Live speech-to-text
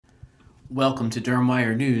Welcome to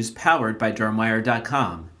DermWire News, powered by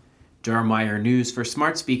DermWire.com. DermWire News for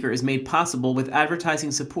Smart Speaker is made possible with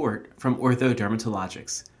advertising support from Ortho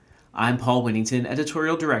Dermatologics. I'm Paul Winnington,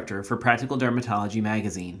 Editorial Director for Practical Dermatology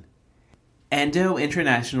Magazine. Endo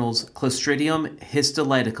International's Clostridium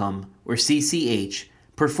histolyticum, or CCH,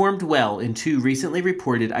 performed well in two recently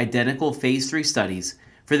reported identical Phase 3 studies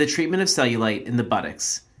for the treatment of cellulite in the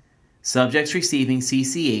buttocks. Subjects receiving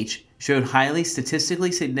CCH showed highly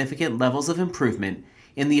statistically significant levels of improvement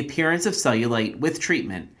in the appearance of cellulite with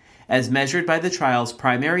treatment, as measured by the trial's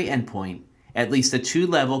primary endpoint, at least a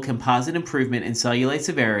 2-level composite improvement in cellulite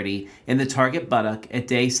severity in the target buttock at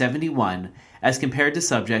day 71 as compared to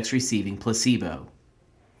subjects receiving placebo.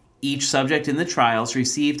 Each subject in the trials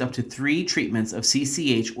received up to 3 treatments of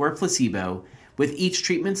CCH or placebo, with each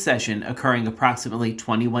treatment session occurring approximately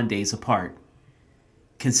 21 days apart.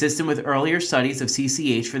 Consistent with earlier studies of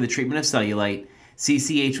CCH for the treatment of cellulite,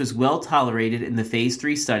 CCH was well tolerated in the Phase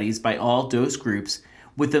 3 studies by all dose groups,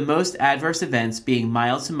 with the most adverse events being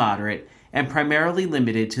mild to moderate and primarily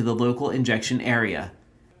limited to the local injection area.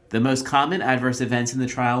 The most common adverse events in the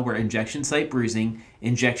trial were injection site bruising,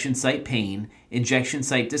 injection site pain, injection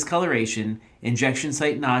site discoloration, injection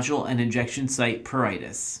site nodule, and injection site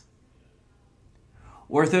pruritus.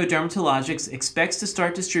 Ortho Dermatologics expects to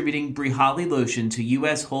start distributing Brihali lotion to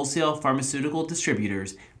U.S. wholesale pharmaceutical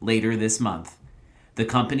distributors later this month. The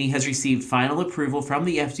company has received final approval from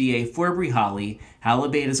the FDA for Brihali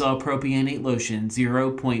halobetazole propionate lotion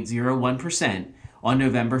 0.01% on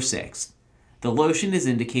November 6th. The lotion is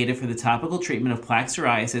indicated for the topical treatment of plaque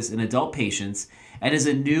psoriasis in adult patients and is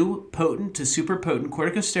a new potent to super potent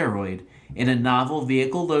corticosteroid in a novel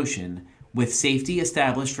vehicle lotion with safety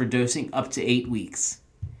established for dosing up to 8 weeks.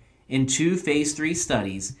 In 2 Phase 3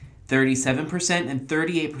 studies, 37% and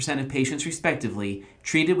 38% of patients respectively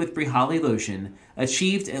treated with Brihali lotion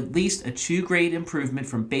achieved at least a 2-grade improvement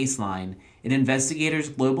from baseline in investigators'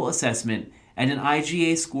 global assessment and an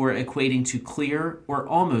IGA score equating to clear or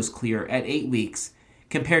almost clear at 8 weeks,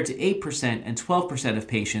 compared to 8% and 12% of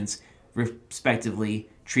patients, respectively,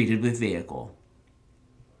 treated with vehicle.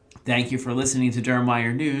 Thank you for listening to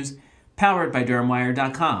DermWire News, powered by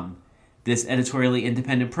DermWire.com. This editorially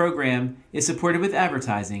independent program is supported with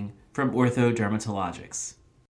advertising from Ortho Dermatologics.